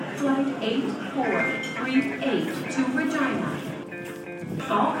Flight 8438 to Regina.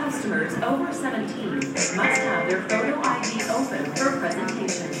 All customers over 17 must have their photo ID open for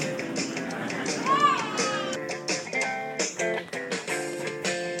presentation.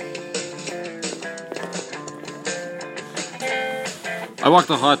 I walked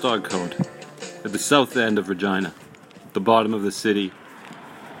the hot dog code at the south end of Regina, the bottom of the city.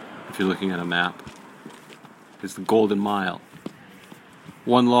 If you're looking at a map, it's the Golden Mile.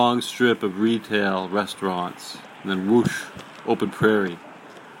 One long strip of retail, restaurants, and then whoosh, open prairie.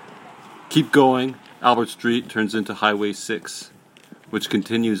 Keep going, Albert Street turns into Highway 6, which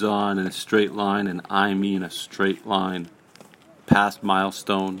continues on in a straight line, and I mean a straight line, past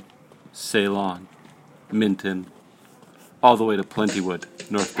Milestone, Ceylon, Minton, all the way to Plentywood,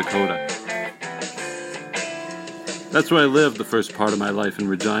 North Dakota. That's where I lived the first part of my life in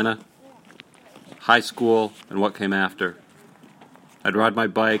Regina. High school and what came after. I'd ride my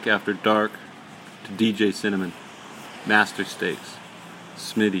bike after dark to DJ Cinnamon, Master Steaks,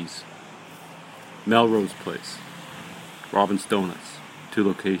 Smitty's, Melrose Place, Robin's Donuts, 2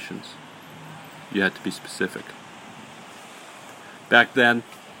 locations. You had to be specific. Back then,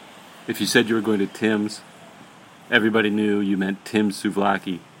 if you said you were going to Tim's, everybody knew you meant Tim's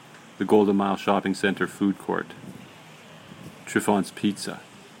Souvlaki, the Golden Mile Shopping Center food court. Triffon's Pizza.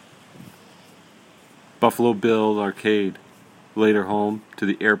 Buffalo Bill Arcade, later home to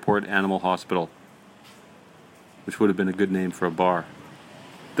the Airport Animal Hospital, which would have been a good name for a bar.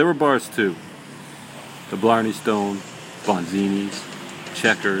 There were bars too. The Blarney Stone, Bonzini's,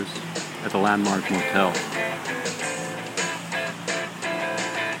 Checkers, at the Landmark Motel.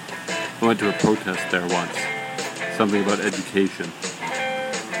 I went to a protest there once. Something about education.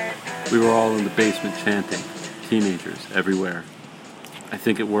 We were all in the basement chanting. Teenagers everywhere. I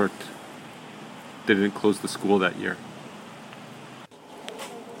think it worked. They didn't close the school that year.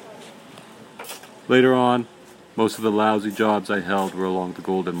 Later on, most of the lousy jobs I held were along the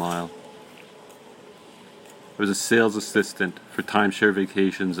Golden Mile. I was a sales assistant for timeshare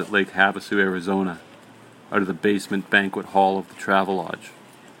vacations at Lake Havasu, Arizona, out of the basement banquet hall of the Travelodge.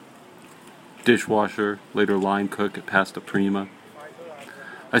 Dishwasher, later line cook at Pasta Prima.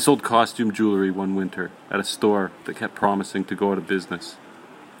 I sold costume jewelry one winter at a store that kept promising to go out of business.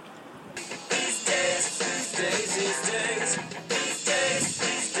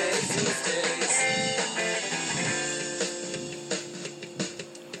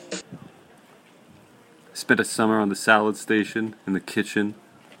 I spent a summer on the salad station in the kitchen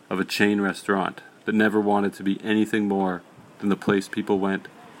of a chain restaurant that never wanted to be anything more than the place people went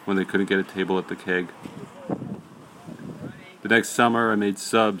when they couldn't get a table at the Keg. The next summer I made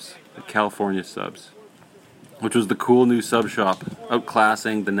subs at California Subs, which was the cool new sub shop,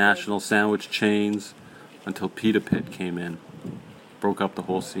 outclassing the national sandwich chains until Pita Pit came in, broke up the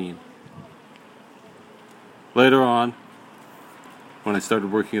whole scene. Later on, when I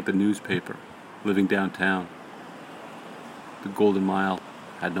started working at the newspaper, living downtown, the Golden Mile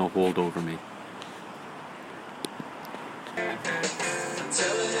had no hold over me.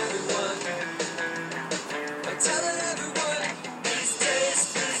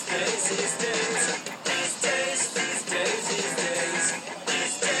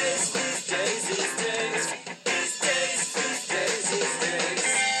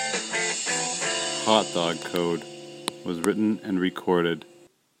 Hot Dog Code was written and recorded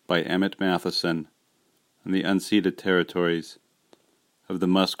by Emmett Matheson in the unceded territories of the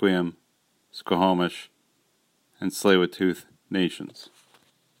Musqueam, Squamish, and Tsleil-Waututh nations.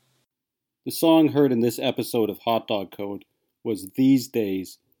 The song heard in this episode of Hot Dog Code was These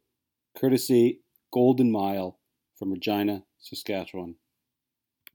Days, courtesy Golden Mile from Regina, Saskatchewan.